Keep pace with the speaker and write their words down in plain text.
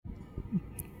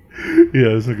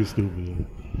Yeah, this nigga's stupid.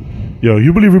 Yo,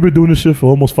 you believe we've been doing this shit for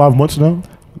almost 5 months now?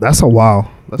 That's a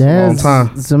while. That's a long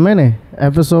time. It's a minute.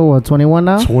 Episode what? 21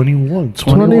 now. 21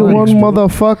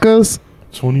 motherfuckers.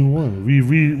 21.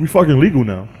 We fucking legal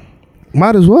now.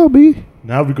 Might as well be.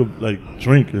 Now we could like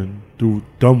drink and do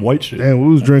dumb white shit. Damn, we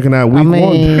was drinking that week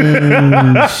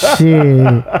one.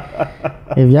 Shit.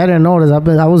 If y'all didn't notice,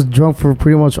 I was drunk for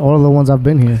pretty much all of the ones I've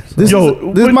been here.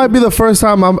 So. This might be the first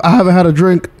time I haven't had a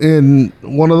drink in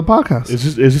one of the podcasts.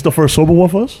 Is this the first sober one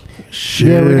for us? Shit.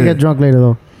 Yeah, we're gonna get drunk later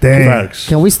though. Damn. Facts.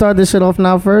 Can we start this shit off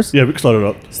now first? Yeah, we can start it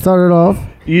up. Start it off.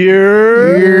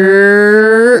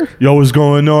 Yerrrr. Yo, what's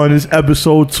going on? It's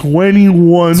episode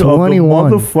 21 of the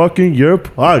motherfucking YERRR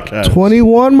podcast.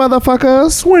 21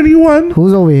 motherfuckers. 21.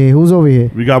 Who's over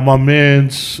here? We got my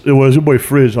mans. It was your boy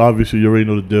Fridge, obviously. You already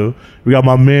know the deal. We got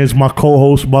my mans, my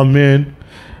co-host, my man.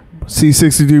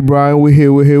 C63 Brian, we're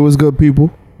here. What's good,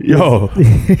 people? Yo. What's we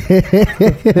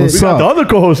got the other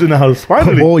co-host in the house,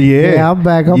 finally. Oh, yeah. Yeah, I'm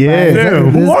back. Damn,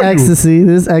 this who are you? Xtacy.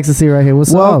 This is Xtacy right here.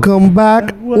 What's Welcome up?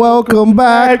 back. Welcome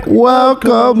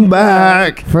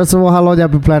back. First of all, how long y'all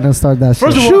been planning to start that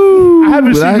First shit? of all, I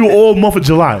haven't seen you all month of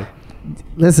July.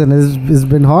 Listen, it's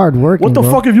been hard working. What the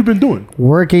bro. fuck have you been doing?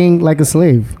 Working like a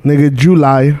slave. Nigga,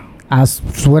 July. I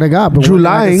swear to God, but working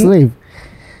like a slave.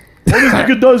 All this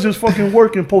nigga does is fucking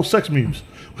work and post sex memes.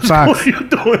 Facts. What are you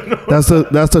doing? That's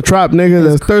the trap, nigga.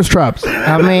 That's thirst traps.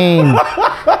 I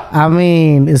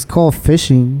mean, it's called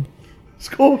fishing. It's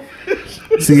cool.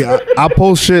 See, I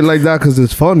post shit like that because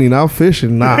it's funny. Now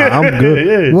fishing, nah, I'm good.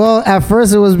 Yeah. Well, at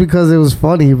first it was because it was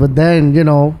funny, but then, you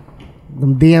know, the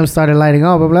DMs started lighting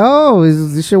up. I'm like, oh,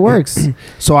 this shit works.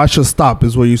 So I should stop,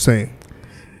 is what you're saying.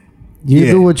 You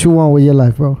do what you want with your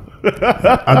life, bro.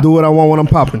 I do what I want when I'm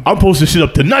popping. I'm posting shit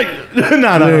up tonight.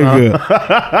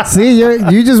 Nah. See,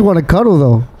 you just want to cuddle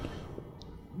though.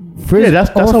 Fridge, Yeah, that's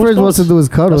all how it Fridge wants to starts. do is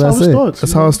cuddle. That's how it it. starts.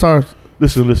 That's how it starts.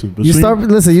 Listen. You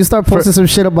start posting some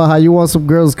shit about how you want some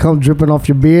girls come dripping off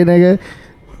your beard, nigga.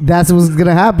 That's what's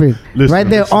gonna happen. Listen, right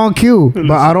there listen. on cue.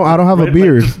 But I don't have a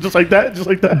beard. Just like that. Just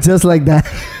like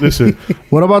that. Listen.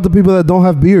 What about the people that don't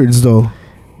have beards though?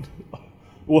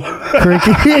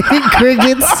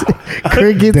 Crickets.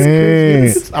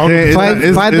 Dang.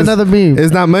 Find another meme.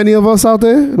 There's not many of us out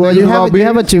there. Well, you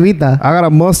have a chivita. I got a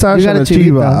mustache You got and a a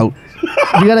chiva chivita. out.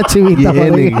 You got a chivita. Yeah, my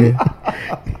nigga.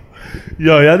 nigga.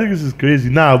 Yo, I think this is crazy.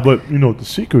 Nah, but you know the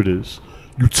secret is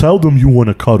you tell them you want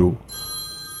to cuddle.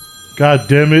 God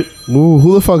damn it! Ooh,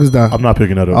 who the fuck is that? I'm not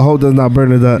picking that up. I hope that's not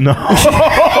Bernadette. No.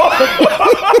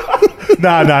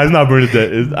 Nah, it's not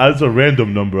Bernadette. It's a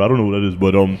random number. I don't know what that is,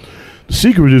 but the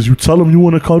secret is you tell them you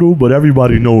want to cuddle, but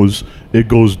everybody knows it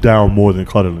goes down more than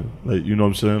cuddling. Like, you know what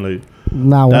I'm saying? Like,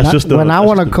 Nah, when I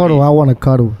want to cuddle, I want to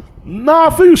cuddle. Nah, I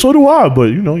feel you. So do I. But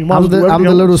you know, you might. I'm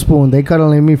the little spoon. They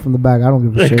cuddling me from the back. I don't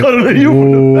give a They shit. cuddling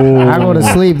you. I go to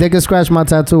sleep. They can scratch my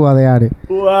tattoo while they at it.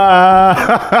 Wow.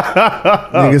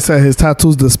 Nigga said his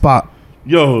tattoo's the spot.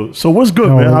 Yo, so what's good,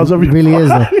 No, man? How's it everything? really is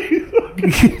that.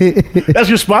 That's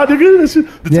your spot,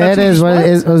 nigga? Yeah, it is. But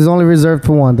it's only reserved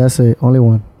for one. That's it. Only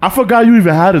one. I forgot you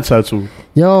even had a tattoo.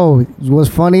 Yo, what's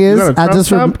funny is got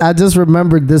a I just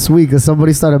remembered this week because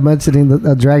somebody started mentioning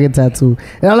a dragon tattoo.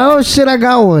 And I'm like, oh shit, I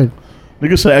got one.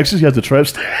 Nigga said Xtacy has the trap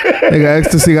stamp. Nigga,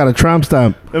 Xtacy got a tramp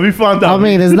stamp. And we found out. I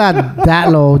mean, it's not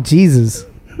that low. Jesus.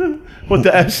 What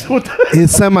the X? What the?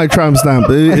 It's semi-tramp stamp.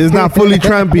 It's not fully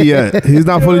trampy yet. He's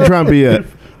not fully trampy yet.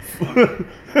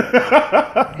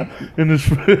 In this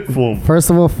form. First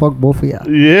of all, fuck both of y'all.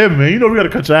 Yeah, man. You know we gotta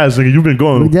cut your ass, nigga. You've been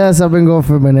going. Yes, I've been going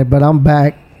for a minute, but I'm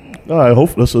back. All right,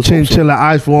 hopefully. Let's hope so. Chinchilla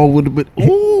eyes for one with a bit.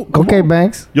 Ooh, come Okay, on.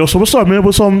 Banks. Yo, so what's up, man?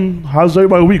 How's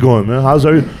everybody's week going, man?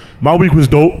 My week was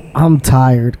dope. I'm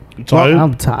tired. You tired?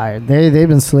 I'm tired. They've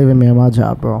been slaving me at my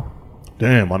job, bro.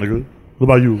 Damn, my nigga. What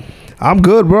about you? I'm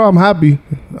good, bro. I'm happy.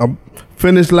 I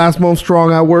finished last month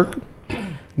strong at work.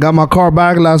 Got my car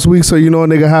back last week, so you know a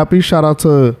nigga happy. Shout out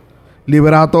to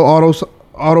Liberato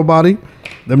Auto Body.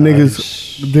 Them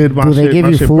niggas did my Do they shit. give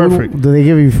My you shit food? perfect. Do they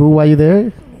give you food while you're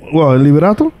there? Well,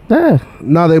 Liberato? Yeah.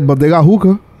 Nah, they got hookah.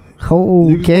 You can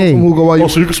smoke Okay. some hookah while you. Oh,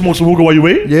 so you can smoke some hookah while you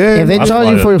wait? Yeah. If they That's charge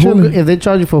you fire. for Chilling. hookah, if they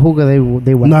charge you for hookah, they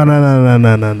went.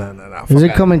 No. Does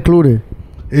it come included?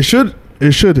 It should.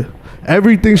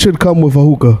 Everything should come with a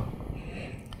hookah.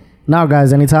 Now,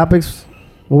 guys, any topics?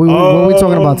 What we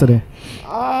talking about today?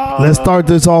 Let's start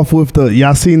this off with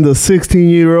y'all seen the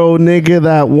 16-year-old nigga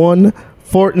that won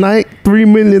Fortnite $3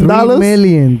 million?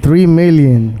 $3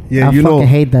 million. Yeah, I you know- fucking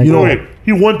hate that you guy. know- Wait,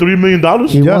 he won $3 million?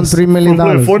 He won Yes. $3 million For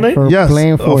playing Fortnite? for Yes,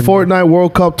 playing a Fortnite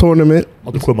World Cup tournament.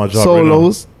 I'll have to quit my job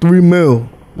Solos, $3 million.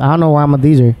 I don't know why I'm a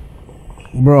DJ.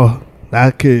 Bro,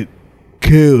 that kid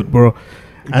killed, bro.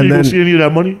 And then see any of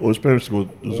that money, or his parents go.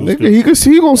 Nigga, he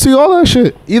gonna see all that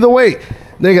shit. Either way,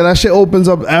 nigga, that shit opens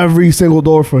up every single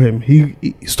door for him. He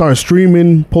starts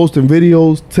streaming, posting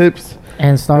videos, tips,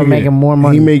 and start making more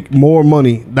money. He make more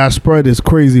money. That spread is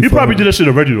crazy. He probably did that shit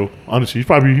already though. Honestly, he's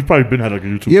probably been had like a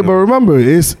YouTube. Yeah, channel. But remember,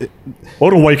 all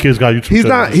the white kids got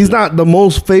YouTube. He's not the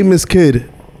most famous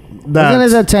kid. That's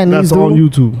on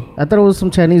YouTube. I thought it was some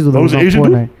Chinese dude. That was an Asian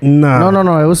Fortnite. dude?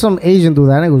 No. It was some Asian dude.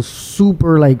 That nigga was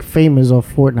super like famous of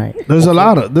Fortnite. There's a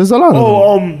lot of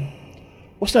them.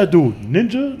 What's that dude?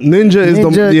 Ninja is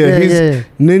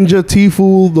Ninja,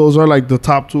 Tfue. Those are like the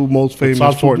top two most famous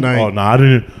Fortnite. Oh no, I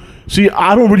didn't. See,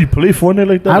 I don't really play Fortnite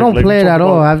like that. I don't play it at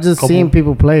all. I've just seen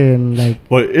people play and like.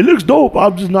 But it looks dope.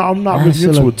 I'm not really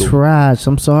into it though. Trash.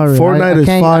 I'm sorry. Fortnite is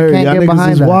fire. Y'all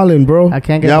niggas is wildin', bro. I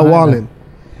can't get y'all wildin'.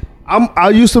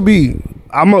 I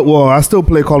still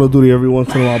play Call of Duty every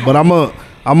once in a while, but I'm a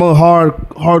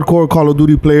hardcore Call of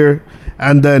Duty player,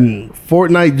 and then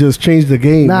Fortnite just changed the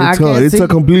game. It's a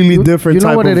completely different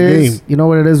type of game. You know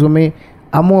what it is with me?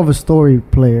 I'm more of a story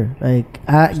player. Like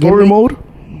story mode.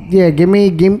 Yeah, give me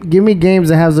games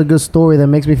that has a good story that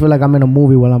makes me feel like I'm in a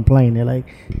movie while I'm playing it. Like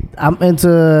I'm into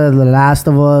The Last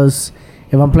of Us.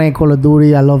 If I'm playing Call of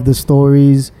Duty, I love the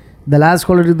stories. The last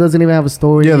Call of Duty doesn't even have a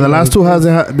story. Yeah, the last two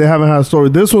they haven't had a story.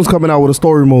 This one's coming out with a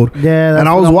story mode. Yeah, and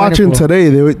I was watching today.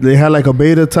 They had like a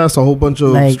beta test, a whole bunch of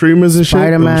like streamers and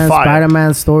shit.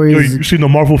 Spider-Man stories. Yo, you seen the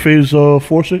Marvel Phase 4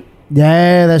 shit?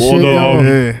 Yeah, that shit.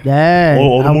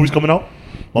 All the movies coming out.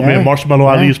 My man Marshmallow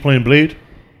Ali is playing Blade.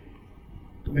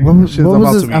 What was his?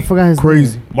 I forgot his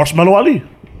crazy name. Marshmallow Ali.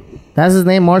 That's his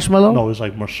name, Marshmallow? No, it's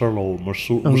like Marcelo.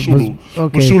 Okay.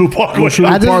 Marcelo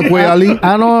Parkway Ali.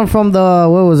 I know him from the,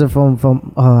 what was it from?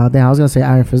 I was going to say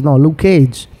Iron Fist. No, Luke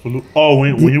Cage. Oh,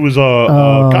 when he was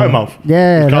Cottonmouth.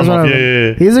 Yeah, that's what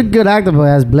he's a good actor, but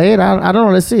as Blade, I don't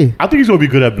know. Let's see. I think he's going to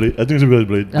be good at Blade. I think he's going to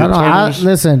be good at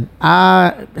Blade.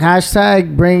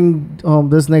 Hashtag bring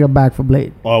this nigga back for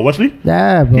Blade. Wesley?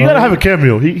 Yeah, bro. He got to have a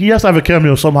cameo. He has to have a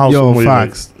cameo somehow. Yo,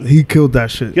 facts. Like. He killed that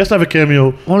shit. He has to have a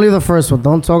cameo. Only the first one.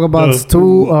 Don't talk about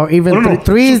 2 or even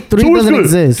 3. 3 doesn't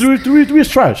exist. 3 is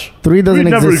trash. 3 doesn't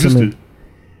exist. Never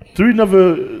 3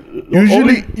 never.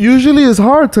 Usually it's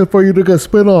hard for you to get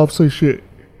spin-offs and shit.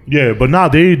 Yeah, but now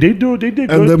they did good.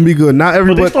 And then be good. Not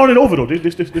everybody. But they started over though. They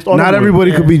started not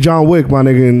everybody could be John Wick, my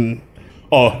nigga.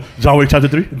 John Wick Chapter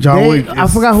 3. John Wick. I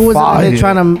forgot who was it. They're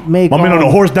trying to make. My man on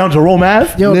the horse down to Rome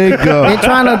Ave. Yo, they're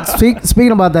trying to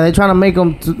speaking about that. They're trying to make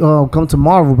them come to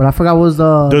Marvel, but I forgot what was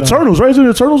the Eternals, right? Is it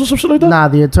Eternals or some shit like that? Nah,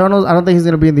 the Eternals. I don't think he's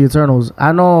gonna be in the Eternals.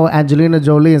 I know Angelina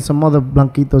Jolie and some other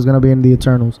Blanquito is gonna be in the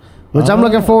Eternals, which I'm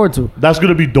looking forward to. That's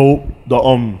gonna be dope.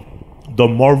 The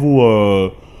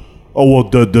Marvel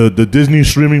the Disney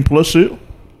streaming plus shit.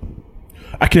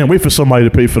 I can't wait for somebody to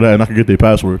pay for that and I can get their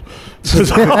password. I'm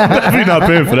definitely not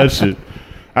paying for that shit.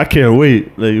 I can't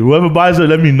wait. Like whoever buys it,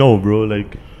 let me know, bro.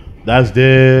 Like that's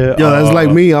there. Yo, that's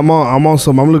like me. I'm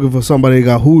looking for somebody that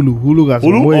got Hulu. Hulu got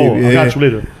some wave. I got you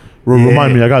later.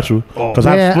 Remind me, I got you. Because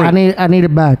I have Sprint. I need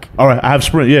it back. All right, I have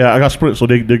Sprint. Yeah, I got Sprint, so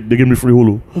they give me free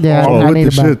Hulu. Yeah, so I need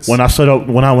it back. When I set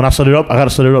it up, I gotta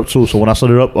set it up too. So when I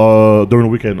set it up during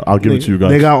the weekend, I'll give it to you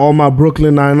guys. They got all my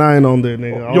Brooklyn Nine-Nine on there,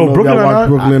 nigga. Yo,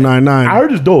 Brooklyn Nine-Nine. I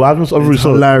heard it's dope. I haven't it's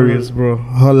hilarious, bro.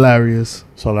 Hilarious.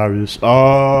 It's hilarious.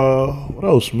 What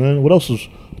else, man? What else is?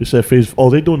 They said phase. Oh,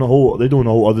 they doing the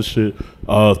whole other shit.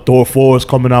 Thor 4 is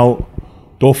coming out.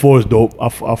 Thor 4 is dope. I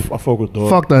fuck with Thor.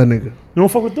 Fuck that nigga. You don't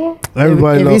fuck with Thor?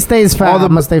 Everybody if he stays fat, I'm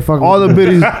gonna stay fucking all with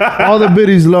the all the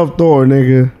biddies love Thor,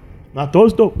 nigga. Nah,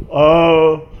 Thor's dope.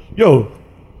 Yo.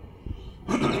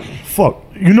 Fuck.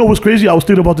 You know what's crazy? I was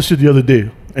thinking about this shit the other day.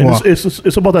 And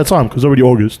it's about that time, because it's already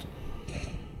August.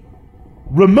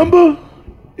 Remember,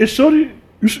 it's Shorty.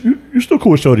 You still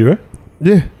cool with Shorty, right?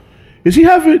 Yeah. Is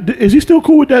he still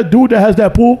cool with that dude that has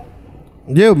that pool?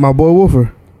 Yeah, my boy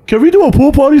Wolfer. Can we do a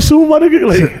pool party soon, my nigga?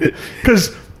 Like,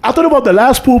 because I thought about the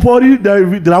last pool party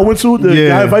that I went to, that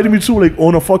guy invited me to, like,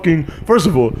 on a fucking... First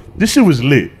of all, this shit was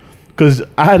lit. Because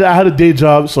I had a day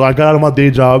job, so I got out of my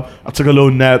day job. I took a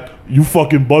little nap. You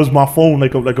fucking buzzed my phone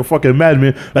like a fucking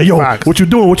madman. Like, yo, what you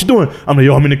doing? What you doing? I'm like,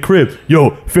 yo, I'm in the crib.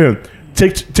 Yo, fam,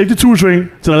 take the 2 train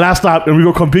to the last stop, and we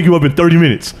gonna come pick you up in 30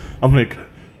 minutes. I'm like...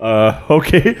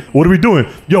 okay, what are we doing?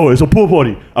 Yo, it's a pool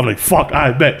party. I'm like, fuck,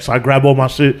 I bet. So I grab all my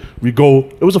shit. We go.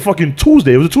 It was a fucking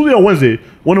Tuesday. It was a Tuesday or Wednesday.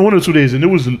 One or 2 days. And it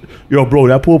was, yo, bro,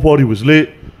 that pool party was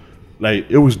lit. Like,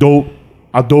 it was dope.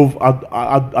 I dove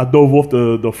off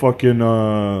the fucking,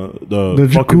 the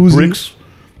fucking jacuzzi. bricks.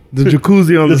 The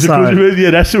jacuzzi on the side. Yeah,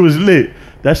 that shit was lit.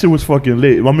 That shit was fucking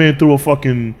lit. My man threw a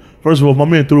fucking, first of all,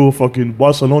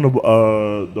 Barcelona,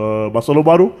 the Barcelona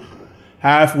bottle.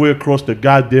 halfway across the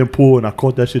goddamn pool, and I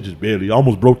caught that shit just barely. I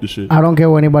almost broke the shit. I don't care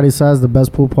what anybody says. The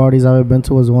best pool parties I've ever been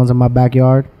to was the ones in my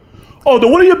backyard. Oh, the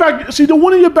one in your back. See, the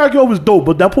one in your backyard was dope,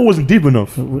 but that pool wasn't deep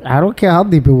enough. I don't care how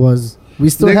deep it was. We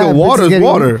still had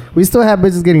water. We still had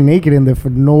bitches getting naked in there for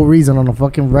no reason on a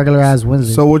fucking regular ass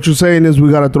Wednesday. So what you're saying is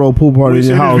we gotta throw a pool party in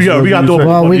your house? We got to.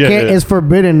 Well, we can't. It's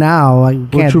forbidden now. Like, you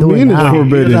can't do it now. He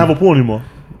doesn't have a pool anymore.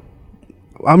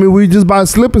 I mean, we just buy a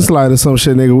slip and slide or some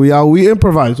shit, nigga. We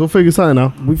improvise. We'll figure something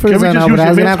out. We figure something out, but it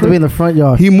doesn't have to be in the front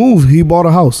yard. He moved. He bought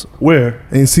a house. Where?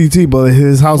 In CT, but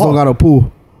his house don't got a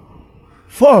pool.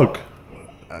 Fuck.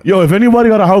 Yo, if anybody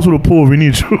got a house with a pool, we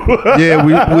need you.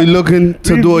 Yeah, we looking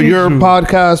to do a YERRR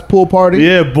podcast pool party.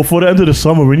 Yeah, before the end of the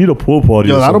summer, we need a pool party.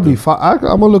 Yo, that'll be fun. I'm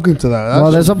gonna look into that.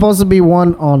 Well, there's supposed to be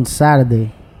one on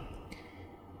Saturday.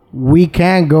 We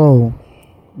can go.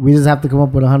 We just have to come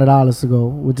up with $100 to go,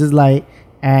 which is like.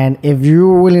 And if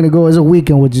you're willing to go, it's a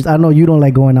weekend, which is, I know you don't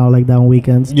like going out like that on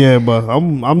weekends. Yeah, but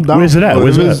I'm down. Where's it at?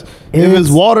 If it's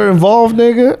water involved,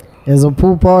 nigga. There's a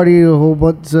pool party, a whole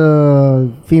bunch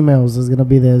of females is gonna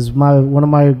be there. It's one of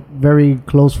my very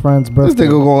close friends' birthday.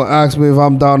 This nigga gonna ask me if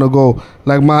I'm down to go.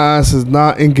 Like, my ass is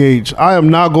not engaged. I am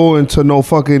not going to no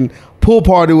fucking pool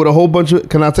party with a whole bunch of.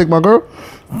 Can I take my girl?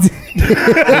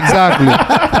 Exactly.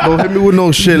 Don't hit me with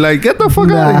no shit. Like, get the fuck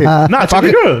out of here. Nah, take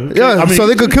a girl. Yeah, I mean, so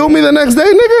they could kill me the next day,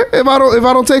 nigga. If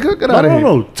I don't take her, get out of here.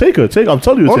 No, take her. I'm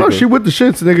telling you. Oh no, she with the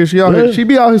shits, nigga. She out here. She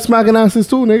be out here smacking asses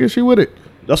too, nigga. She with it.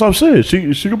 That's what I'm saying.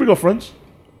 She could bring her friends.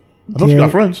 I know she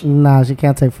got friends. Nah, she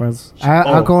can't take friends. I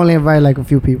can only invite like a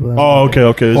few people. Oh,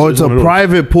 okay. It's a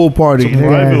private pool party. It's a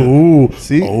private. Ooh.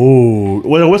 See? Oh.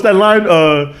 What's that line?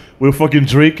 With fucking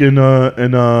Drake and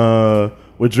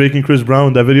with Drake and Chris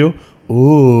Brown, that video?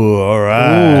 Ooh, all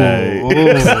right.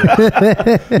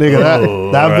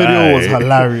 Nigga, that video was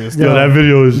hilarious. Yo, that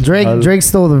video is Drake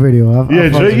stole the video.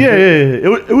 Drake, yeah.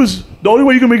 It was the only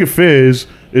way you can make it fair is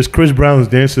Chris Brown's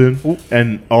dancing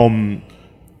and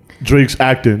Drake's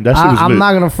acting. That shit was lit. I'm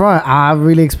not gonna front. I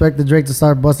really expected Drake to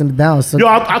start busting it down. So yo,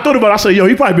 I thought about it. I said, yo,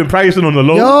 he probably been practicing on the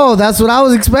low. Yo, that's what I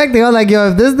was expecting. I was like, yo,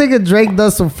 if this nigga Drake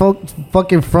does some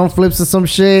fucking front flips or some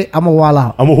shit, I'm a wall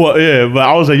out. Yeah, but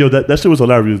I was like, yo, that shit was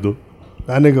hilarious though.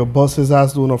 That nigga bust his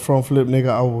ass doing a front flip, nigga.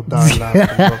 I will die laughing,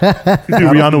 bro. You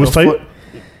think Rihanna was tight?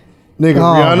 Nigga,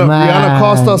 Rihanna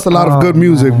cost us a lot of good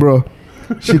music, bro.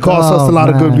 She cost us a lot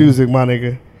of good music, my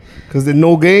nigga. Cause the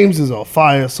No Games is a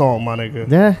fire song, my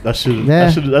nigga. Yeah. That shit.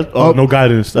 No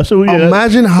guidance. That shit. Yeah,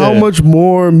 imagine how much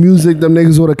more music them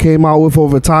niggas would have came out with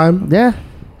over time. Yeah.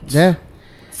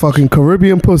 Fucking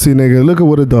Caribbean pussy, nigga. Look at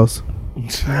what it does.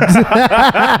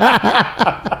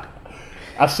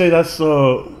 I say that's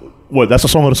that's a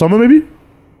song of the summer, maybe.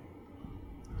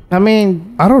 I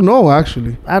mean, I don't know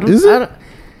actually.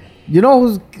 You know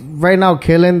who's right now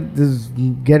killing? Is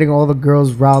getting all the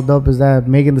girls riled up. Is that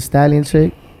Megan Thee Stallion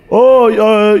chick?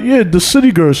 Oh, yeah, the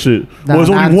City Girl shit. Nah,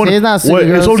 she's not City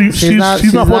Girls. She's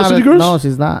not part of City Girls? No,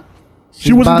 she's not.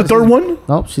 She wasn't the third one?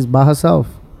 Nope, she's by herself.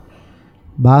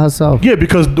 Yeah,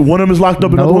 because one of them is locked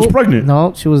up and the other one's pregnant.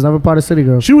 No, she was never part of City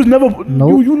Girls. She was never.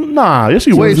 Nope. Nah, yes,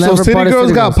 she was. Wait, so City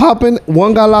Girls got popping,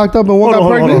 one got locked up and one got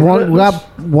pregnant?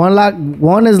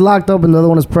 One is locked up and the other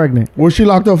one is pregnant. What's she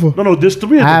locked up for? No, there's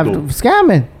three of them.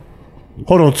 Scamming.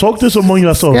 Hold on, talk this among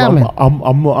yourselves.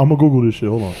 I'm gonna Google this shit.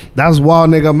 Hold on. That's wild,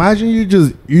 nigga. Imagine you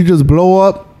just blow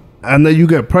up and then you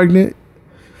get pregnant.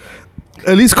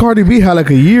 At least Cardi B had like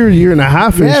a year and a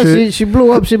half. Yeah, and shit. she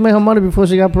blew up. She made her money before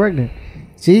she got pregnant.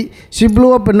 She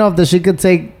blew up enough that she could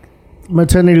take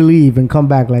maternity leave and come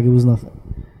back like it was nothing.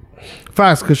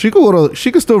 Facts, cause she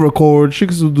could still record. She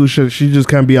could still do shit. She just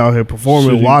can't be out here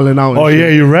performing, wilding out. Oh yeah,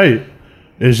 you're right.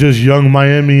 It's just Young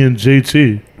Miami and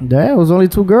JT. Yeah, it was only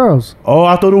 2 girls. Oh,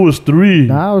 I thought it was 3.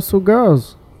 Nah, it was 2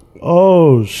 girls.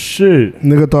 Oh shit.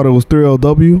 Nigga thought it was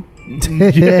 3LW.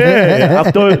 Yeah,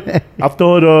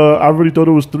 I really thought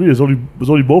it was 3. It was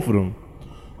only both of them.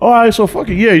 All right, so fuck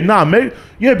it.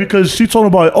 Yeah, because she told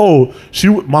about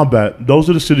my bad. Those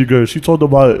are the City Girls. She told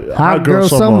about Hot Girl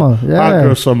Summer. Yeah. Hot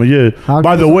Girl Summer. Yeah.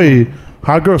 By the way,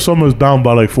 Hot Girl Summer is down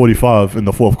by like 45 in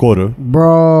the fourth quarter.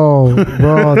 Bro,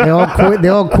 they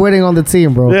all quitting on the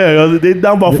team, bro. Yeah, they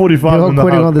down by 45. They all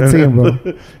quitting on the team, bro.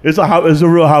 It's a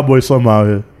real hot boy summer out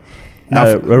here.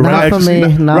 Not for me.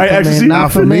 Not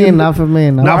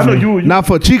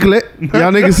for Chiclet.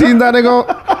 Y'all niggas seen that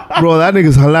nigga? Bro, that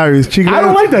nigga's hilarious. Chiclet. I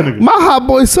don't like that nigga. My hot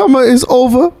boy summer is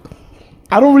over.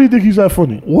 I don't really think he's that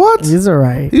funny. What? He's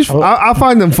alright. I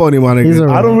find him funny, my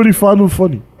nigga. I don't really find him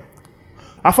funny.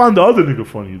 I find the other nigga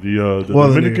funny. The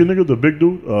Dominican nigga, the big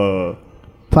dude.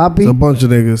 Papi. It's a bunch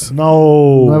of niggas.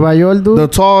 No. Nueva York, dude. The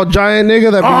tall giant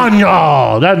nigga that.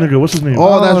 Anya. That nigga. What's his name?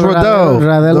 Oh, that's Radel.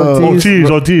 Radel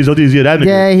Ortiz. Yeah, that nigga.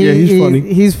 Yeah, he's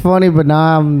funny. He's funny, but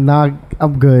now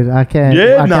I'm good. I can't.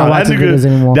 Yeah, I can't watch his videos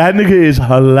anymore. That nigga is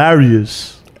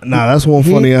hilarious. Nah, that's one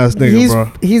funny ass nigga, bro.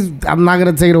 I'm not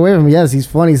gonna take it away from him. Yes, he's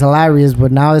funny. He's hilarious,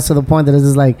 but now it's to the point that it's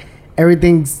just like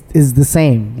everything is the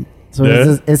same. So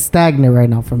it's stagnant right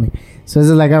now for me. So it's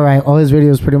just like, all right, all his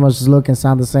videos pretty much just look and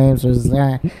sound the same. So it's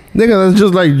like, nigga, that's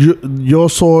just like Yo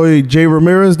Soy Jay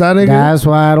Ramirez, that nigga. That's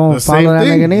why I don't follow that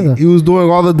nigga neither. He was doing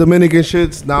all the Dominican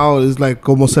shits. Now it's like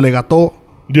como se le gató.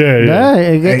 Yeah.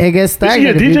 It gets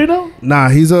stagnant. Is he a DJ now? Nah,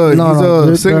 he's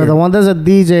a singer. The one that's a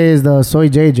DJ is the Soy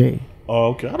JJ.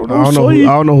 Oh, okay. I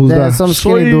don't know who's that. Some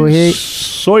skinny dude.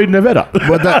 Soy Nevada.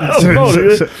 But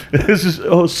that it's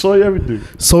just soy everything.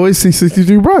 Soy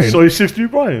C63 Brian. Soy 63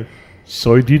 Brian.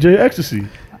 Soy DJ Xtacy.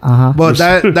 But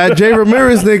that Jay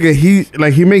Ramirez nigga,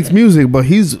 he makes music, but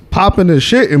he's popping his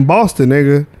shit in Boston,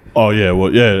 nigga. Oh yeah,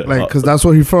 well yeah. Like, cause that's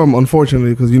where he's from,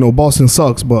 unfortunately, cause Boston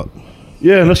sucks, but.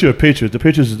 Yeah, unless you're a Patriot. The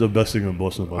Patriots is the best thing in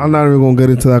Boston. I'm not even gonna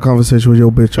get into that conversation with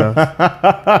your bitch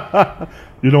ass.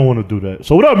 You don't want to do that.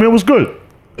 So what up, man? What's good?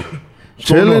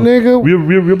 Chilling, nigga.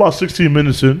 We're about 16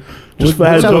 minutes in. Just for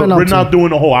heads up, we're not doing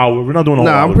the whole hour. We're not doing the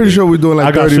whole hour. Nah, I'm pretty sure we're doing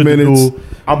like 30 minutes.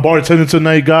 I'm bartending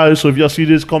tonight, guys. So if y'all see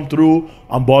this come through,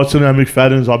 I'm bartending at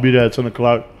McFadden's. I'll be there at 10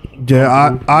 o'clock.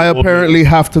 Yeah, I apparently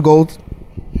have to go.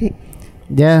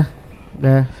 Yeah.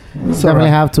 Definitely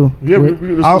have to. Yeah,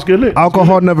 let's get lit.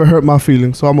 Alcohol never hurt my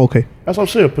feelings, so I'm okay. That's what I'm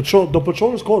saying. The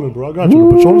Patron is calling, bro. I got you.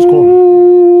 The Patron is calling.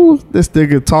 Ooh, this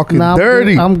nigga talking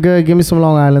dirty. I'm good. Give me some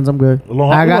Long Islands. I'm good.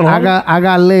 I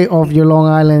got lit off your Long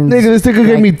Island. Nigga, this nigga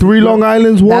gave me 3 Long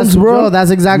Islands once, bro.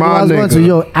 That's exactly what I was going to.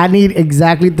 Yo, I need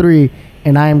exactly 3,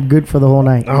 and I am good for the whole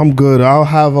night. I'm good. I'll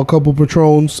have a couple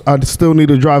Patrons. I still need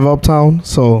to drive uptown,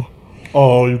 so.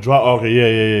 Oh, you drive? Okay,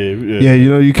 yeah.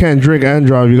 Yeah, you can't drink and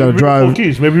drive. You gotta drive. Call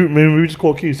Keys. Maybe we just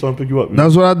call Keys so I can pick you up. Man.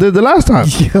 That's what I did the last time.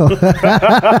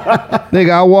 Nigga,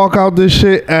 I walk out this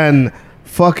shit and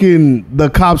fucking the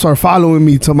cops are following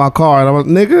me to my car. And I'm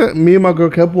like, nigga, me and my girl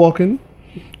kept walking.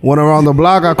 Went around the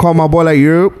block. I called my boy like,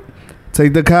 Europe,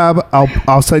 take the cab.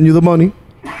 I'll send you the money.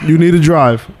 You need to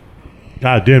drive.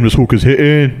 God damn, this hookah's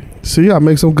hitting. See, I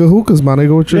make some good hookahs, my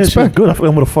nigga. What you expect? Good. I feel like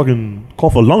I'm gonna fucking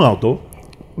cough a lung out though.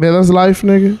 Man, that's life,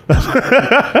 nigga.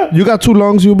 You got 2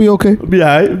 lungs, you'll be okay. Be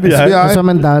alright. Eso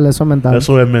mental. That's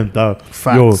what I meant.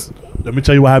 Facts. Yo, let me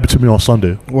tell you what happened to me on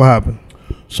Sunday. What happened?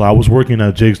 So I was working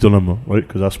at Jake's Dilemma, right?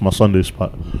 Because that's my Sunday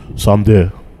spot. So I'm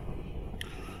there.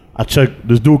 I check.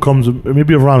 This dude comes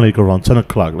maybe around 10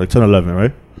 o'clock, like 10, 11,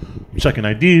 right? I'm checking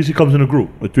IDs. He comes in a group,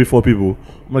 like 3, 4 people.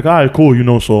 I'm like, all right,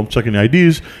 cool, so I'm checking the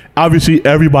IDs. Obviously,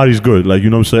 everybody's good. Like,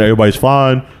 what I'm saying? Everybody's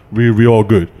fine. We all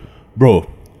good. Bro,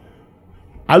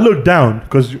 I look down,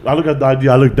 because I look at the ID,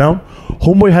 I look down.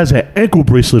 Homeboy has an ankle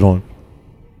bracelet on.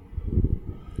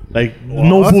 Like,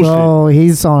 no bullshit. So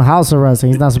he's on house arrest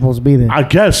and he's not supposed to be there. I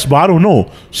guess, but I don't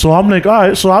know. So I'm like, all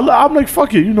right. So I'm like,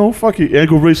 fuck it, fuck it.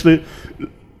 Ankle bracelet.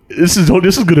 This is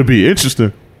gonna be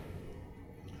interesting.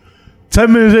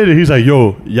 10 minutes later, he's like,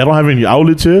 yo, y'all don't have any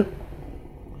outlets here?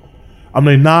 I'm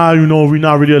like, nah, we're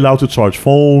not really allowed to charge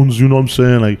phones, you know what I'm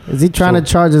saying? Like, is he trying to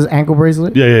charge his ankle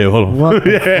bracelet? Yeah, hold on. What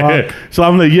the fuck? So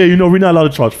I'm like, we're not allowed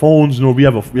to charge phones. We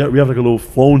have like a little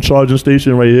phone charging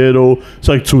station right here though. It's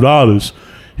like $2.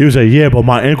 He was like, yeah, but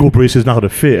my ankle bracelet's not gonna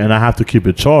fit and I have to keep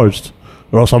it charged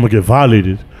or else I'm gonna get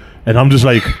violated. And I'm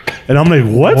like,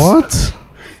 what? What?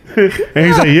 And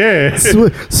he's like, yeah.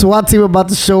 SWAT team about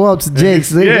to show up to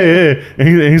Jake's. Yeah. And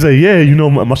he's like, yeah,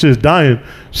 my shit is dying.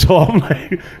 So I'm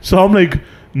like,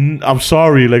 I'm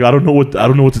sorry. Like, I don't know what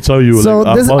to tell you. So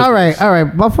like, this, all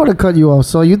right. Before to cut you off,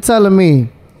 so you telling me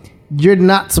you're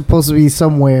not supposed to be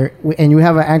somewhere and you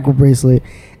have an ankle bracelet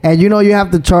and you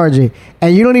have to charge it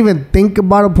and you don't even think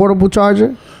about a portable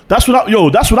charger? That's what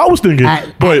I was thinking.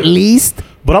 At least.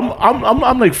 But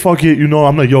I'm like, fuck it,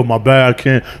 I'm like, yo, my bad, I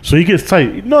can't. So he gets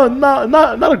tight. No,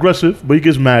 not aggressive, but he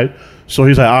gets mad. So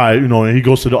he's like, all right, and he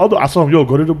goes to the other. I told him, yo,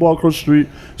 go to the bar across the street,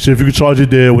 see if you can charge it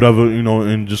there, whatever,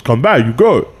 and just come back. You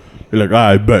good? He's like, all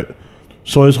right, bet.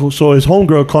 So his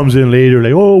homegirl comes in later,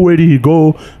 like, oh, where did he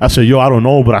go? I said, yo, I don't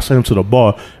know, but I sent him to the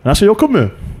bar. And I said, yo, come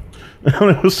here. And I'm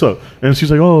like, what's up? And she's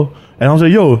like, oh. And I was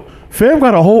like, yo, fam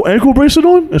got a whole ankle bracelet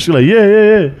on? And she's like,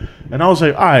 yeah. And I was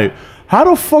like, all right. How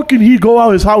the fuck can he go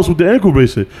out his house with the ankle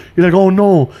bracelet? He's like, oh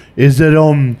no, is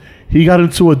that he got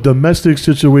into a domestic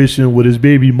situation with his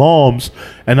baby moms?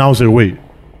 And I was like, wait,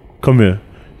 come here.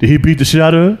 Did he beat the shit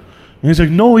out of her? And he's like,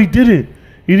 no, he didn't.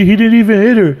 He didn't even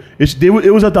hit her.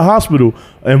 It was at the hospital.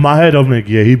 In my head, I'm like,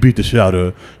 yeah, he beat the shit out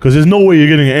of her. Because there's no way you're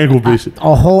getting an ankle bracelet.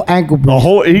 A whole ankle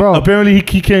bracelet. Apparently,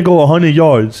 he can't go 100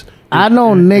 yards. I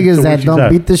know niggas that don't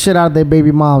beat the shit out of their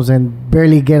baby moms and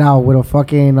barely get out with a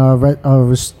fucking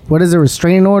what is it,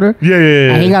 restraining order?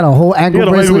 Yeah. And he got a whole ankle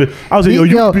bracelet. I was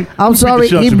like, I'm sorry,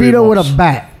 he beat her with a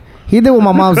bat. He did what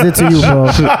my mom's did to you, bro.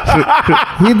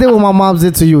 He did what my mom's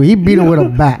did to you. He beat her with a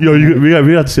bat. Yo, we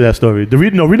have to see that story. We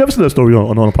never see that story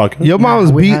on the podcast. Your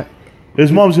mom's beat. His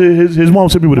mom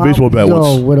hit me with a baseball bat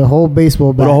once. With a whole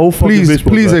baseball bat. With a whole fucking baseball bat.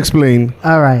 Please explain.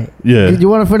 All right. Yeah. You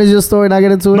want to finish your story and I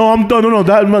get into it? No, I'm done. No.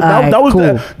 That was cool.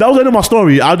 That was the end of my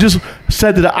story. I just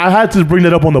said that I had to bring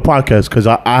that up on the podcast because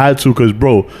I had to because,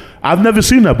 bro, I've never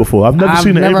seen that before. I've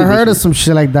never heard of some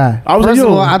shit like that. First of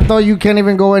all, I thought you can't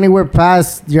even go anywhere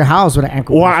past your house with an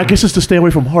ankle bracelet. I guess it's to stay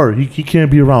away from her. He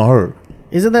can't be around her.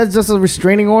 Isn't that just a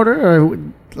restraining order or...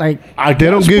 Like they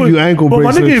don't give you ankle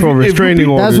bracelets for restraining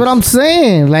orders. That's what I'm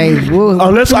saying. Like,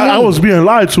 unless I was being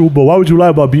lied to, but why would you lie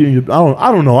about beating your?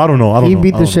 I don't know. He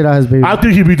beat the shit out of his baby. I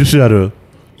think he beat the shit out of her.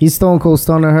 He stone cold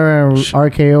stunning her and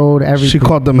RKO'd everything. She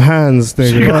caught them hands. She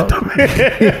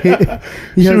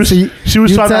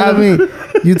was trying to have me.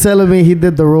 You telling me he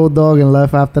did the road dog and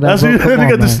left after that? You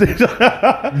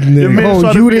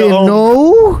didn't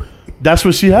know? That's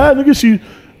what she had. Nigga,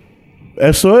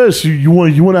 SOS, you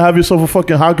want to have yourself a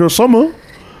fucking hot girl summer?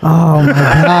 Oh my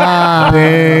god!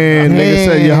 Damn, nigga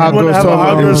said your hot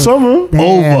girl summer.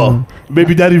 Over.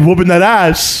 Baby daddy whooping that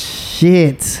ass.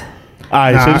 Shit. All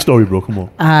right, say the story, bro. Come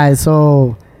on. All right,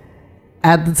 so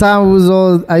at the time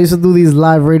I used to do these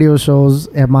live radio shows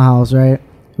at my house, right?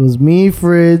 It was me,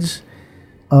 Fridge,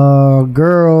 a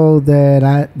girl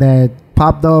that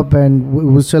popped up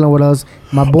and was chilling with us.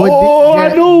 My boy.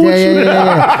 I know.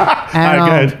 Yeah.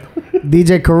 And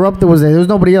DJ Corrupted was there. There was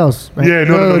nobody else. Right? Yeah,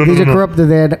 no. DJ Corrupted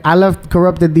there. I left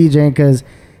Corrupted DJing because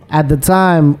at the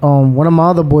time, one of my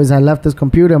other boys had left his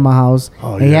computer in my house.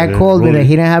 And he had called me that he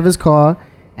didn't have his car.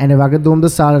 And if I could do him the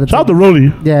solid. Shout out to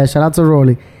Rolly. Yeah, shout out to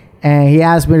Rolly. And he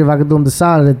asked me if I could do him the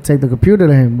solid to take the computer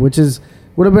to him, which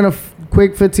would have been a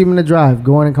quick 15-minute drive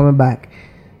going and coming back.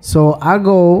 So I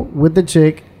go with the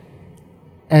chick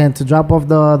and to drop off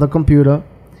the computer.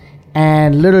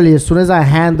 And literally, as soon as I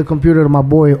hand the computer to my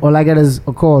boy, all I get is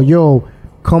a call. Yo,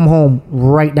 come home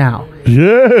right now.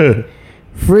 Yeah.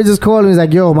 Fridge is calling me. He's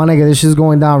like, yo, my nigga, this shit's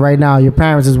going down right now. Your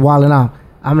parents is wilding out.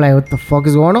 I'm like, what the fuck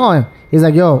is going on? He's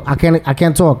like, yo, I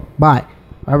can't talk. Bye.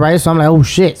 All right. So I'm like, oh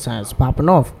shit, son, it's popping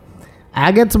off.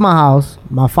 I get to my house.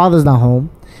 My father's not home.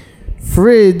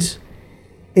 Fridge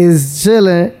is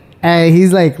chilling, and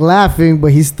he's like laughing,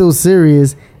 but he's still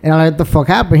serious. And I'm like, what the fuck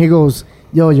happened? He goes,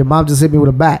 yo, your mom just hit me with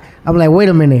a bat. I'm like, wait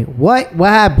a minute. What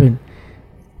happened?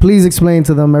 Please explain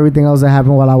to them everything else that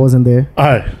happened while I wasn't there. All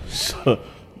right. So,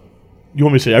 you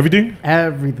want me to say everything?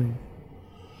 Everything.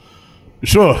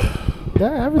 Sure.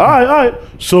 Yeah, everything. All right.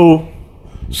 So,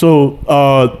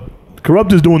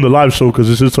 Corrupt is doing the live show because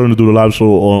it's his turn to do the live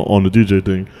show on the DJ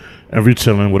thing. And we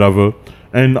chilling, whatever.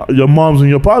 And your moms and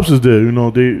your pops is there. You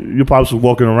know, your pops is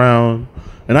walking around.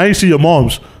 And I didn't see your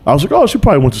moms. I was like, oh, she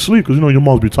probably went to sleep because, you know, your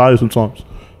moms be tired sometimes.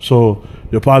 So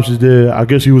your pops is there. I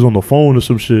guess he was on the phone or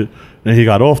some shit. And he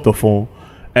got off the phone.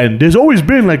 And there's always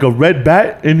been like a red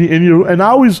bat in your... And I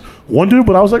always wondered,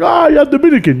 but I was like, you're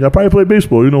Dominican. Y'all probably play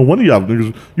baseball. You know, one of y'all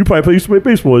niggas, you probably used to play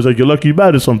baseball. It's like your lucky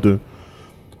bat or something.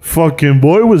 Fucking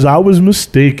boy, I was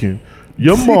mistaken.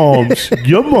 Your moms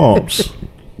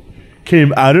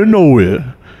came out of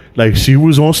nowhere like she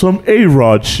was on some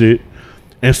A-Rod shit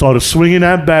and started swinging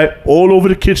that bat all over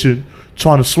the kitchen,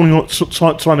 trying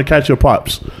to catch your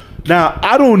pops. Now,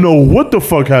 I don't know what the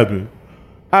fuck happened.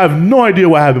 I have no idea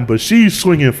what happened, but she's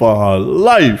swinging for her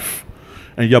life.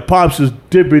 And your pops is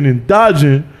dipping and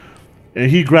dodging,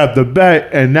 and he grabbed the bat,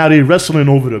 and now they wrestling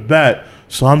over the bat.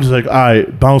 So I'm just like, all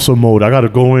right, bouncer mode. I got to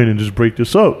go in and just break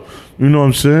this up. You know what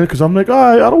I'm saying? Because I'm like, all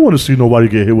right, I don't want to see nobody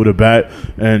get hit with a bat.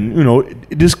 And, you know,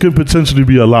 this could potentially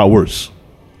be a lot worse.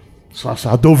 So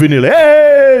I dove in there like,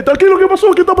 hey, tranquilo, ¿qué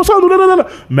pasó? ¿Qué está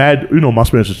pasando? Mad, you know, my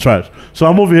Spanish is trash. So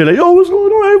I'm over here like, yo, what's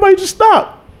going on? Everybody just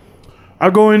stop. I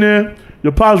go in there.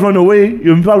 Your pops run away.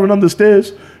 Your pops run down the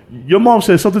stairs. Your mom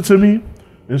said something to me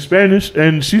in Spanish,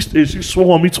 and she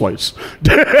swore on me twice.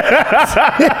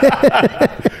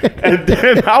 And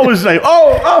then I was like,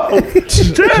 oh,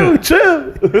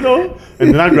 chill, you know?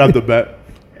 And then I grabbed the bat.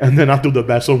 And then I threw the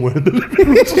bat somewhere in the living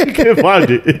room so you can't find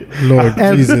it. Lord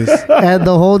Jesus. And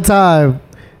the whole time,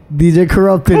 DJ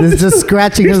Corrupted is just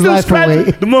scratching his life away.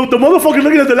 The motherfucker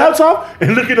looking at the laptop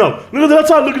and looking up. Look at the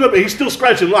laptop, looking up, and he's still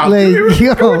scratching. Like,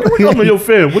 yo, I'm your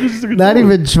fan. What is this? Not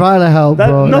even trying to help,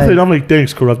 bro. Nothing. I'm like,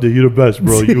 thanks, Corrupted. You're the best,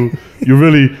 bro.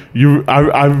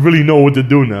 I really know what to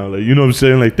do now. Like, you know what I'm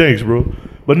saying? Like, thanks, bro.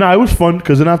 But nah, it was fun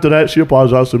because then after that, she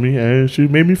apologized to me and she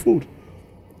made me food.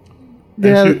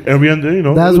 And we ended, you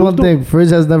know. That's one thing. Fridge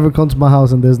has never come to my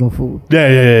house and there's no food.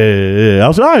 Yeah. I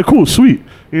was like, all right, cool, sweet.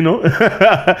 You know,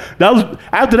 that was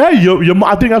after that.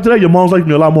 I think after that, your mom's liked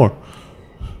me a lot more.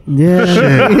 Yeah.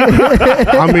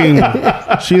 I mean,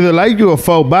 she either liked you or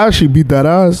felt bad. She beat that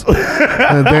ass.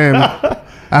 And then I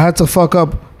had to fuck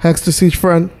up Xtacy's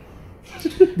friend.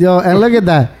 Yo, and look at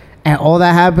that. And all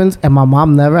that happens, and my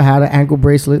mom never had an ankle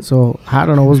bracelet, so I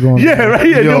don't know what's going on. Yeah, right.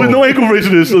 Yeah, there was no ankle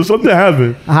bracelet, so something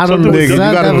happened. I don't know.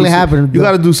 That definitely happened. You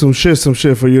got to do some shit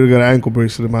for you to get an ankle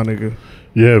bracelet, my nigga.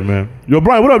 Yeah, man. Yo,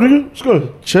 Brian, what up, nigga? It's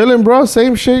good. Chilling, bro.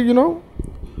 Same shit, you know.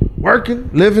 Working,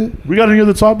 living. We got any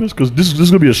other topics? Because this is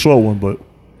gonna be a short one, but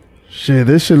shit,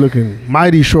 this shit looking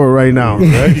mighty short right now.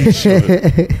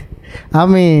 I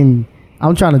mean,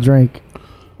 I'm trying to drink.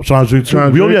 I'm trying to drink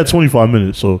too. We only had 25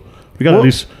 minutes, so we got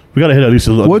we gotta hit at least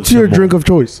a little. What's your drink of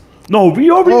choice? No, we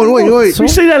already. Oh, wait. We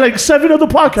say that like 7 other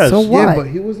podcasts. So what? Yeah, but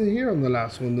he wasn't here on the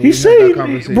last one. Though. He said,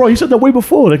 bro, he said that way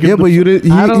before. Like, yeah, but you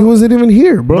didn't. He wasn't even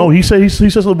here, bro. No, he said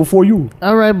something before you.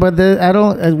 All right, but I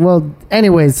don't. Well,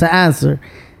 anyways, to answer,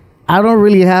 I don't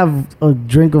really have a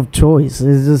drink of choice.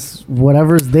 It's just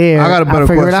whatever's there. I got a better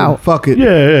figure question. It out. Fuck it. Yeah,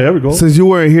 there we go. Since you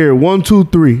weren't here, 1, 2,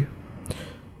 3.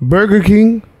 Burger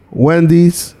King,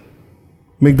 Wendy's,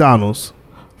 McDonald's,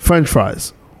 French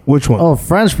fries. Which one? Oh,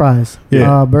 French fries.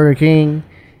 Yeah. Burger King.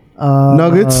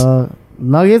 Nuggets,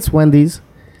 Wendy's.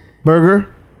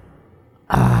 Burger.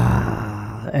 It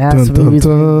has to be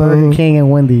between Burger King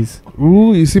and Wendy's.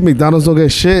 Ooh, you see, McDonald's don't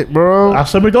get shit, bro. I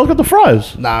said McDonald's got the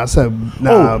fries. Nah, I said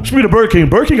nah. Oh, speaking of Burger King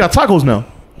got tacos now.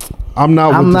 I'm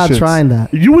not trying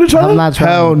that. You wouldn't try that? I'm not trying.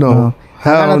 Hell no.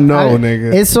 Hell no,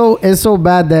 nigga. It's so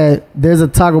bad that there's a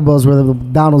Taco Bell's where the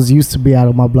McDonald's used to be out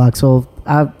of my block. So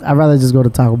I'd rather just go to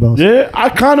Taco Bell's. Yeah, I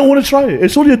kind of want to try it.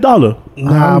 It's only $1.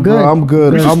 Nah, I'm good. bro, I'm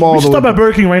good. I'm all we the stop at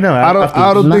Burger King right now.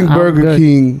 I don't think Burger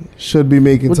King should be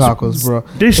making tacos, bro.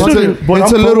 They should. But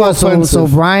it's a little offensive. So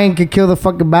Brian could kill the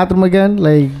fucking bathroom again?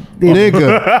 Like,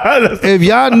 nigga, if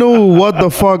y'all knew what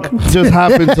the fuck just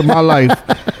happened to my life,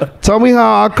 tell me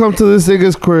how I come to this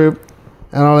nigga's crib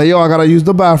and I'm like, yo, I gotta use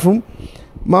the bathroom.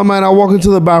 My man, I walk into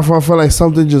the bathroom, I feel like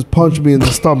something just punched me in the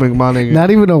stomach, my nigga.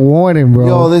 Not even a warning, bro.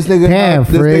 Yo, this nigga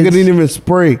didn't even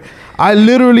spray. I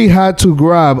literally had to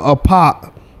grab a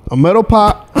metal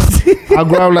pot. I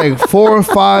grabbed like 4 or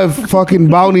 5 fucking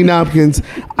bounty napkins,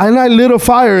 and I lit a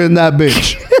fire in that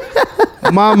bitch.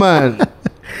 My man.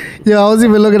 Yeah, I was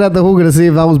even looking at the hookah to see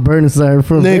if I was burning something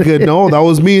from nigga, no, that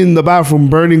was me in the bathroom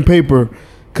burning paper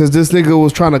because this nigga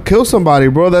was trying to kill somebody,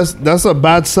 bro. That's a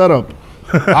bad setup.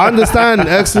 I understand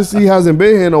Xtacy hasn't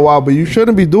been here in a while, but you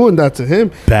shouldn't be doing that to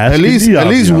him. At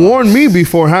least warn me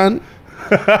beforehand.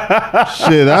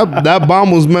 Shit, that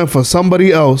bomb was meant for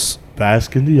somebody else.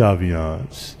 Bask in the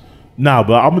ambiance. Nah,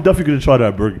 but I'm definitely gonna try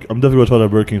that Burger. I'm definitely gonna try that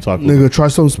Burger King taco. Nigga, try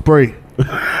some spray.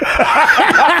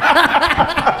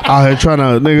 Out here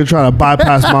trying to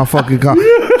bypass my fucking car.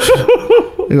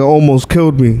 Nigga almost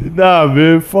killed me. Nah,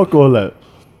 man, fuck all that.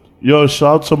 Yo,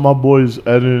 shout out to my boys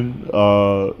Eden,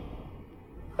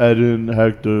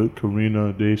 Hector,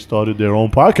 Karina. They started their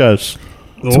own podcast.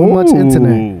 Too much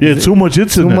internet. Yeah, too much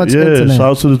internet. Internet.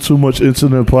 Shout out to the Too Much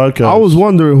Internet podcast. I was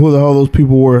wondering who the hell those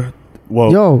people were.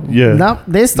 Well, yo, yeah. Now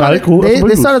they started.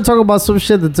 They started talking about some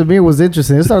shit that to me was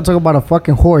interesting. They started talking about a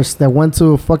fucking horse that went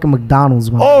to a fucking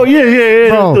McDonald's, man. Oh yeah.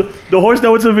 Bro. The horse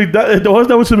that went to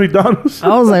McDonald's. I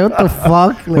was like, what the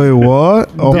fuck? Like, wait,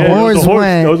 what? Oh, the horse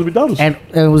went that was at McDonald's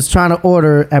and was trying to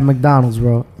order at McDonald's,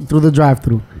 bro, through the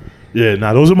drive-through. Yeah,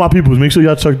 nah, those are my people. Make sure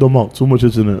y'all check them out. Too much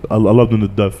internet. I love them to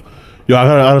death. Yo, I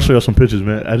gotta show y'all some pictures,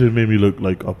 man. That just made me look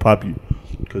like a poppy,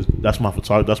 because that's my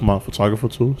photographer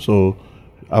too. So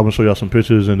I'm gonna show y'all some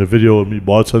pictures and the video of me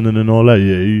bartending and all that.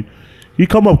 Yeah, he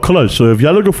come up clutch. So if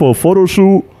y'all looking for a photo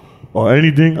shoot or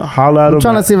anything, holla at him. I'm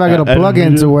trying to see if I get a plug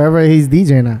into wherever he's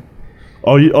DJing at.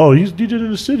 Oh, he's DJing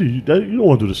in the city. You don't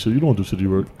want to do the city. You don't want to do city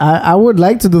work. I would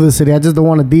like to do the city. I just don't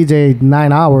want to DJ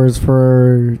 9 hours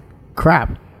for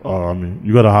crap. I mean,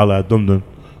 you gotta holla at them then.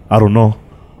 I don't know.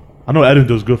 I know Eden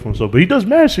does good for himself, but he does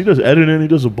mad shit. He does editing. He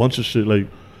does a bunch of shit. Like,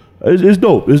 it's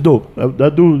dope. It's dope.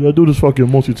 That dude is fucking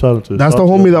multi-talented. That's the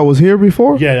homie that was here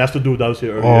before? Yeah, that's the dude that was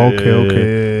here earlier. Oh,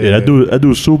 okay. Yeah, that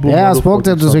dude is super. Yeah, I spoke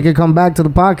to him so he could come back to the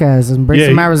podcast and bring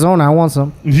some Arizona. I want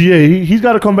some. Yeah, he's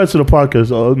got to come back to the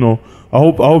podcast. No, I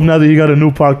hope now that he got a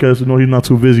new podcast, you know, he's not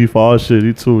too busy for our shit.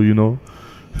 He too, you know.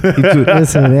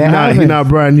 Listen, He not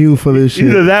brand new for this shit.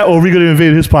 Either that or we gonna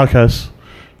invade his podcast.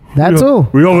 That too.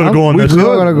 We all gonna go on that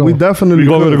shit. We definitely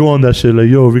We all gonna go on that shit. Like,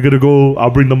 yo, we gonna go. I'll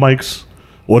bring the mics,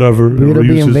 whatever. We're gonna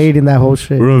be invading that whole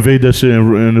shit. We're gonna invade that shit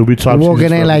and it'll be top.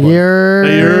 Walking in like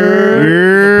YERRR.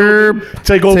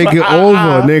 Take over. Take it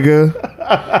over, nigga.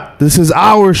 This is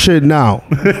our shit now.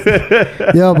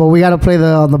 Yo, but we gotta play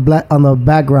on the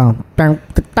background. Oh,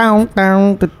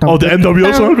 the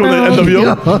NWO song? Go the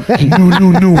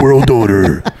NWO. New world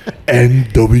order.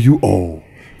 NWO.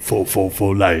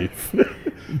 For life.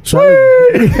 Sweet.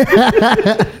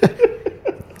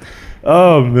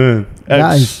 Oh man.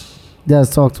 Guys, yes,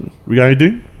 talk to me. We got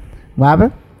anything? What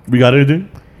happened? We got anything?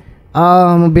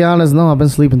 I'm gonna be honest. No, I've been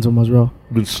sleeping too much, bro.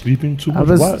 Been sleeping too much?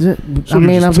 I've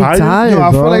been tired. Yo,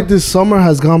 I bro. feel like this summer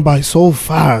has gone by so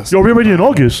fast. Yo, we're already in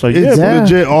August. Like, It's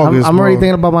legit August. I'm already bro.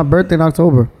 thinking about my birthday in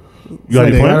October. You got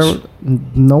any plans?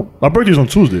 Nope. My birthday's on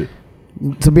Tuesday.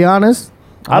 To be honest,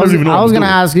 I don't even know. I was gonna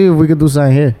ask you if we could do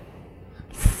something here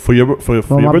For your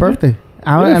my birthday.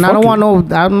 I'm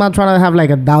not trying to have like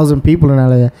 1,000 people and all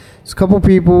that. Just a couple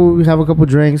people. We have a couple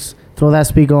drinks. Throw that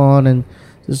speaker on and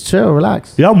just chill,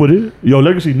 relax. Yeah, I'm with it. Yo,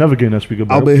 Legacy never getting that speaker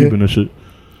back. I'll be I'm keeping that shit.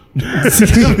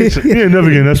 He ain't never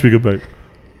getting that speaker back.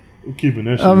 I'm keeping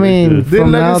that shit. I mean,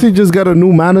 Didn't Legacy just got a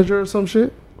new manager or some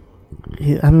shit?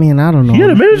 I mean, I don't know. He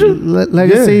had a manager?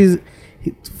 Legacy's,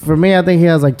 for me, I think he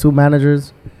has like 2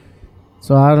 managers.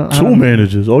 So I don't. Two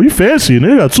managers. Oh, you fancy?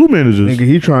 Nigga got 2 managers.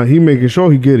 Nigga, he making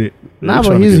sure he get it. Nah,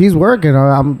 but he's working.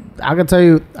 I can tell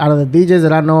you, out of the DJs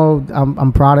that I know,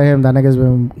 I'm proud of him. That nigga's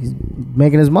he's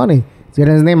making his money. He's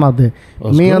getting his name out there.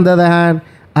 That's Me, good. on the other hand,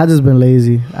 I just been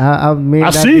lazy. Me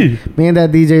and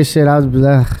that DJ shit, I was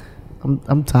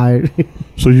I'm tired.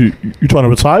 So you trying to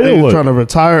retire or what? Trying to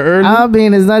retire early? I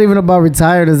mean, it's not even about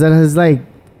retired. It's like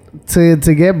to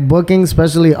get bookings,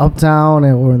 especially uptown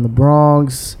or in the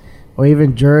Bronx or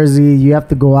even Jersey. You have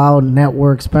to go out,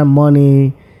 network, spend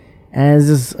money, and it's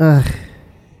just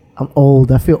I'm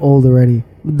old. I feel old already.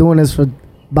 I'm doing this for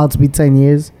about to be 10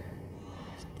 years.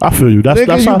 I feel you.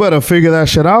 That's you better figure that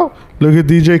shit out. Look at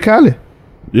DJ Khaled.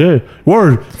 Yeah.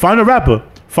 Word. Find a rapper.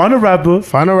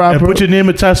 And put your name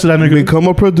attached to that nigga. Become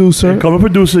a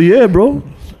producer. Yeah, bro.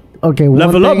 Okay.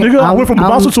 Level up, nigga. I went from a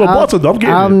bouncer to a bartender.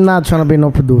 I'm not trying to be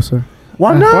no producer.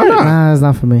 Why not? Nah, it's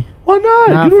not for me. Why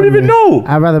not? You don't even know.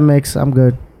 I'd rather mix. I'm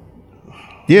good.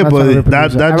 Yeah, but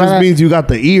that just means you got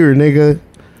the ear, nigga.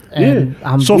 Yeah.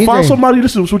 So DJing. Find somebody.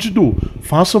 Listen, that's what you do.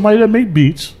 Find somebody that make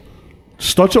beats.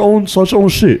 Start your own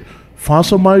shit. Find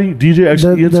somebody, DJ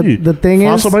Xtacy. The thing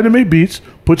find somebody to make beats.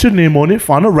 Put your name on it.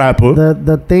 Find a rapper.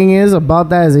 The thing is about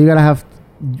that is that you gotta have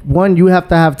you have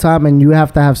to have time, and you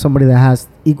have to have somebody that has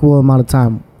equal amount of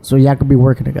time, so y'all could be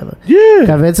working together.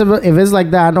 Yeah. If it's like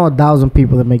that, I know 1,000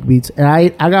 people that make beats, and I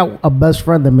got a best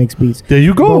friend that makes beats. There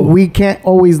you go. But we can't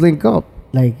always link up.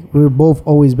 Like, we're both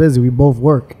always busy. We both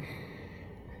work.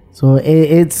 So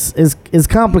it's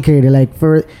complicated. Like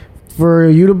for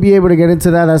you to be able to get into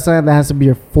that's something that has to be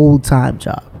your full-time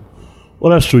job.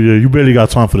 Well, that's true. Yeah, you barely got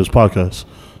time for this podcast.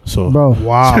 So, bro,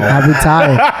 wow, I be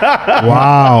tired.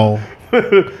 Wow.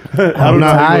 I'm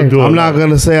not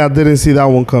gonna say I didn't see that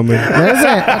one coming.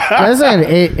 Listen,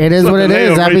 it is what it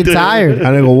is. I be tired. I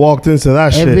nigga walked into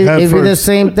that shit. It be the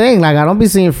same thing. Like, I don't be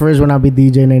seeing Fridge when I be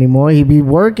DJing anymore. He be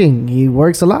working. He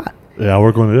works a lot. Yeah, I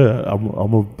work on it. Yeah,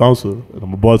 I'm a bouncer and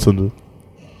I'm a bartender.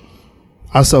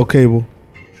 I sell cable.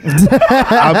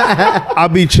 I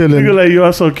be chilling. Nigga like, yo,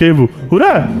 I sell cable. Who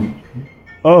that?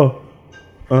 Oh.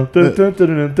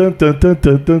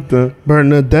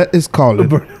 Bernadette is calling.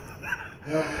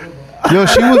 Yo,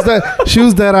 she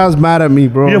was that I was mad at me,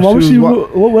 bro. Yeah, why was she?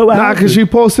 What nah, because she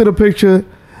posted a picture,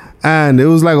 and it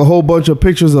was like a whole bunch of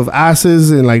pictures of asses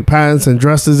and like pants and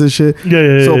dresses and shit.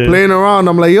 Yeah. So playing around,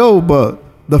 I'm like, yo, but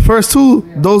the first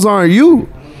 2, those aren't you.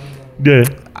 Yeah.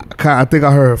 I think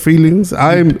I hurt her feelings.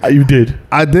 You did.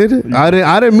 I did. I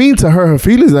didn't mean to hurt her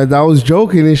feelings. Like, I was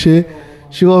joking and shit.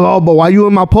 She goes, oh, but why you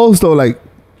in my post though? Like,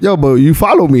 yo, but you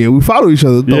follow me and we follow each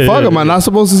other. The fuck, am I not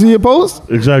supposed to see your post?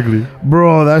 Exactly.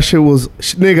 Bro, that shit was...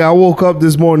 Nigga, I woke up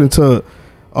this morning to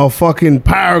a fucking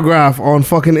paragraph on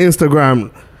fucking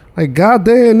Instagram. Like,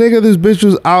 goddamn, nigga, this bitch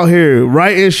was out here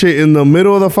writing shit in the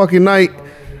middle of the fucking night,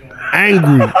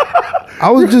 angry. I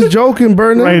was just joking,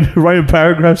 Bernard. Writing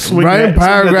paragraphs, writing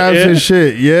paragraphs and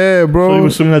shit. Yeah, bro. So he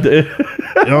was swinging at the air.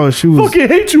 Yo, she was... Fucking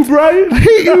hate you, Brian. I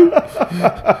hate you.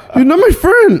 You're not my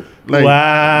friend. Like,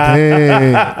 wow.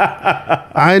 Dang.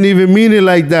 I didn't even mean it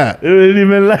like that. It ain't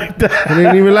even like that. It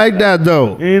ain't even like that,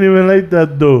 though. Ain't even like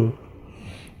that, though.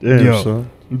 Damn, Yo. son.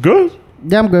 You good?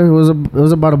 Yeah, I'm good. It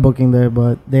was about a booking there,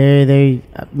 but me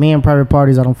and private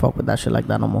parties, I don't fuck with that shit like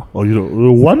that no more. Oh, you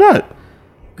don't? Why not?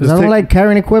 Because I don't like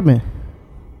carrying equipment.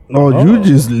 Oh, you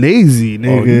just lazy,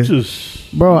 nigga. Oh, you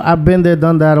just... Bro, I've been there,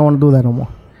 done that. I don't want to do that no more.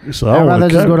 So I'd rather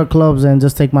just go to clubs and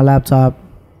just take my laptop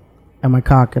and my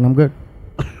cock, and I'm good.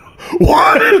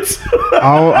 What?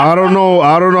 I don't know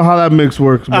how that mix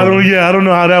works, bro. I don't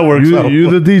know how that works. You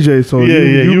the DJ, so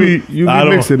you be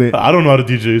mixing it. I don't know how to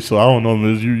DJ, so I don't know.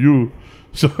 Miss. You.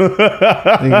 So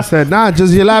he said, nah,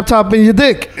 just your laptop and your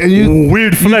dick, and you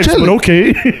weird flex, but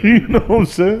okay. You know what I'm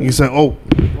saying? He said, oh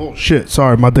shit,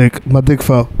 sorry, my dick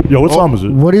fell. Yo, what time is it?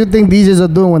 What do you think DJs are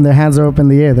doing when their hands are up in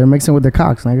the air? They're mixing with their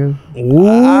cocks, nigga.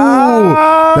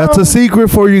 Ooh, that's a secret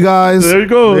for you guys. There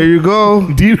you go.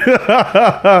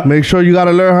 Make sure you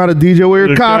gotta learn how to DJ with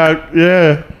your cock.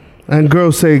 Yeah. And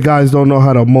girls say guys don't know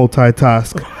how to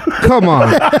multitask. Come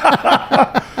on.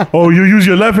 Oh, you use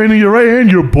your left hand and your right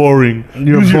hand? You're boring.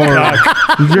 Use your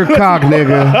cock. Use your cock,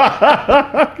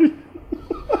 nigga.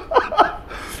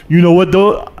 You know what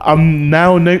though? I'm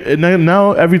now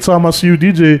every time I see you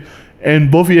DJ and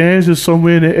both of your hands is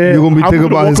somewhere in the air, you're gonna be thinking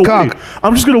about his cock.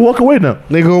 I'm just gonna walk away now.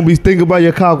 Nigga gonna be thinking about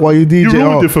your cock while you DJ. You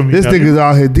ruined it for me. This nigga's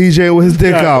out here DJing with his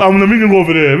dick out. Let me go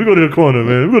over there. We go to the corner,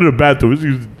 man. We go to the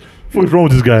bathroom. What's wrong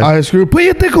with this guy? I screw. Put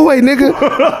your dick away, nigga.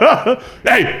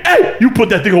 hey, you put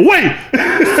that thing away.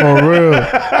 For real.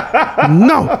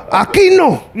 No, aquí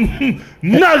no.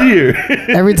 Not here.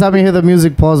 Every time you hear the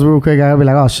music pause real quick, I'll be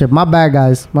like, oh shit, my bad,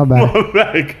 guys. My bad. My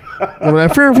bad. I'm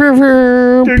like,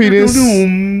 penis.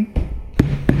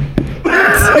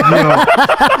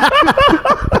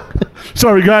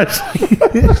 Sorry, guys.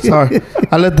 Sorry.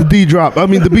 I let the D drop. I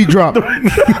mean, the beat drop. The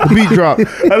beat drop.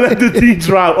 I let the D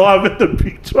drop. Oh, I let the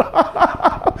beat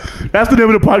drop. That's the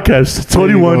name of the podcast.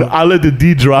 21. I let the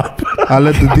D drop. I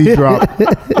let the D drop.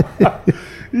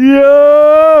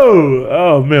 Yo.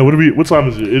 Oh, man. What time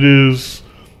is it? It is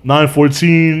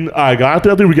 9:14. All right, guys.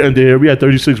 I think we can end there. We had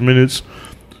 36 minutes.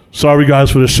 Sorry,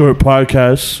 guys, for the short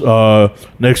podcast.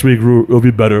 Next week, it'll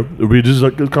be better. It'll be just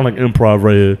like, it's kind of like improv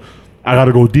right here. I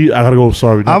gotta go.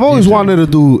 Sorry. I've always wanted to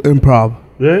do improv.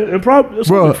 Yeah, improv.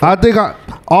 Bro, I think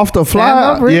off the fly. Stand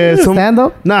up, really? Yeah, Stand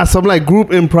up? Nah, some like group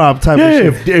improv type of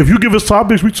shit. If you give us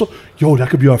topics, that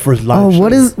could be our first live. Oh,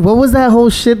 what was that whole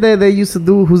shit that they used to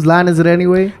do? Whose line is it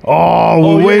anyway?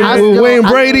 Wayne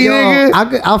Brady,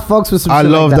 nigga. I fucks with some. I shit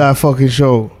love like that fucking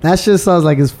show. That shit sounds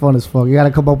like it's fun as fuck. You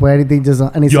gotta come up with anything, just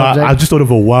on any subject. I just thought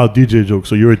of a wild DJ joke.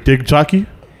 So you're a dick jockey?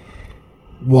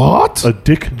 What? A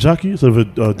dick jockey? So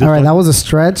dick all right, that was a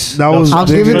stretch. I'll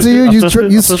give it to you.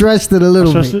 You stretched it a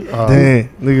little bit. Damn,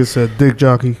 nigga said dick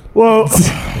jockey. Well,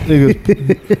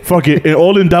 nigga, fuck it. And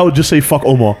all in doubt, just say fuck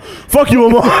Omar. Fuck you,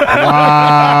 Omar.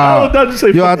 Wow. Just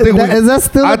say Yo, I think is that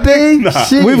still a thing?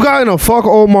 Shit. We've gotten a fuck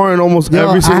Omar in almost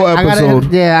every single episode.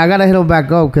 I gotta hit him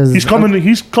back up because he's coming.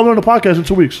 He's coming on the podcast in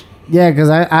 2 weeks. Yeah,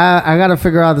 because I gotta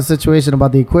figure out the situation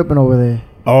about the equipment over there.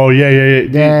 Oh yeah.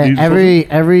 Yeah,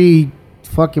 every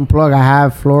fucking plug I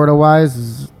have Florida wise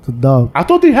is the dub. I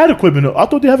thought they had equipment. I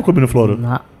thought they have equipment in Florida.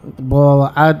 Nah,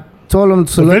 well, I told them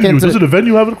to look into. Does the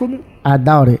venue have equipment? I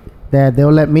doubt it. That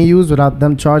they'll let me use without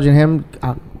them charging him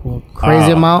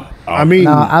crazy amount. I mean,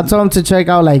 I told him to check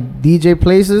out like DJ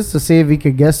places to see if he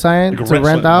could get signed to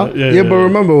rent out. Yeah, but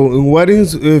remember in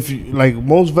weddings, if like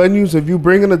most venues, if you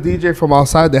bring in a DJ from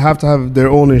outside, they have to have their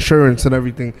own insurance and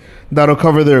everything that'll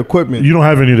cover their equipment. You don't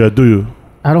have any of that, do you?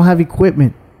 I don't have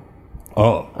equipment.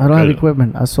 Oh, I don't have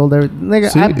equipment. I sold everything.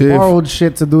 Nigga, I borrowed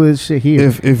shit to do this shit here.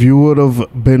 If you would have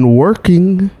been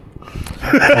working,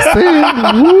 if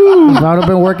I would have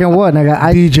been working what, nigga?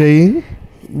 DJing.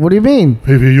 What do you mean?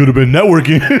 Maybe you'd have been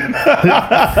networking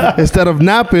instead of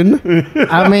napping.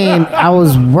 I mean, I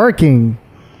was working.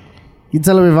 You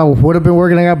telling me if I would have been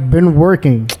working, I've been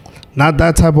working. Not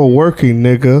that type of working,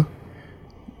 nigga.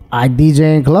 I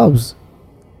DJ in clubs.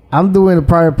 I'm doing a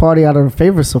private party out of a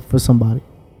favor for somebody.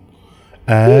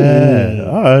 All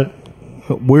right.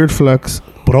 Weird flex.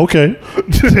 But okay. All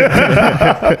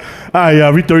right,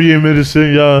 y'all. We 38 minutes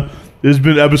in, y'all. This has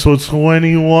been episode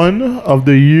 21 of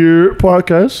the YERRR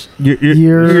podcast.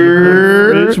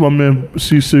 YERRR. It's my man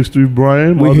C63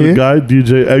 Brian, my other guy,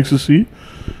 DJ Xtacy.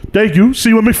 Thank you. See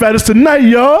you at McFadden's tonight,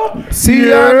 y'all. See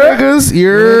y'all niggas.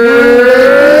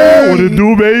 YERRR. What it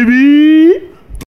do, baby?